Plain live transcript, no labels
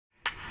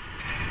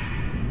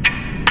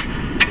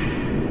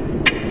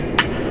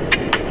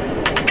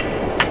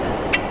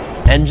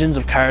engines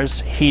of cars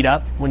heat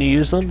up when you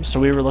use them, so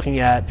we were looking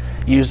at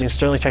using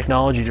Stirling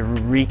technology to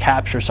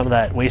recapture some of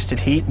that wasted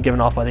heat given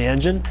off by the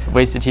engine.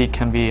 Wasted heat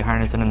can be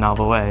harnessed in a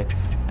novel way,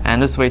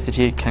 and this wasted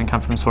heat can come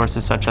from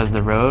sources such as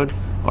the road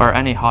or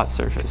any hot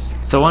surface.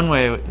 So one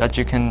way that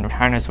you can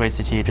harness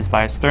wasted heat is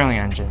by a Stirling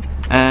engine,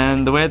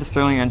 and the way the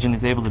Stirling engine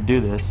is able to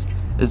do this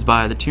is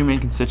by the two main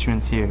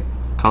constituents here,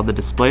 called the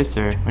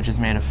displacer, which is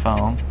made of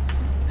foam,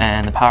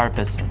 and the power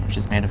piston, which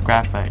is made of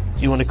graphite.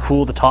 You want to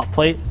cool the top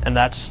plate, and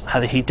that's how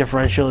the heat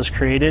differential is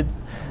created,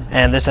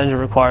 and this engine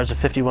requires a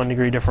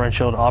 51-degree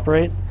differential to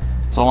operate.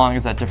 So long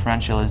as that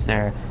differential is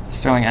there, the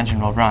Stirling engine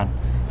will run.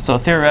 So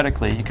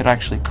theoretically, you could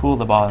actually cool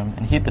the bottom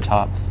and heat the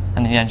top,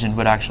 and the engine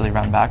would actually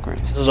run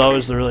backwards. This is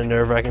always the really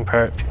nerve-wracking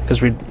part, because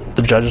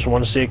the judges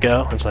want to see it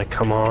go. It's like,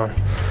 come on.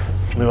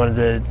 We wanted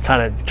to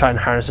kind of try and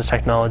harness this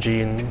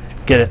technology and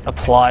get it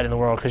applied in the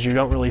world, because you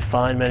don't really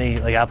find many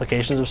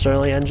applications of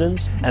Stirling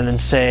engines, and then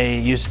say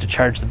use it to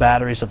charge the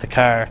batteries of the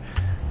car,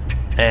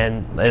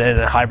 and in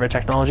a hybrid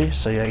technology,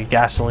 so you have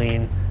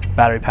gasoline,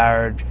 battery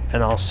powered,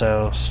 and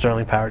also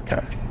Stirling powered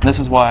car. This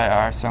is why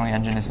our Stirling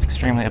engine is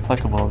extremely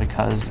applicable,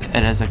 because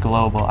it is a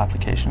global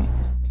application.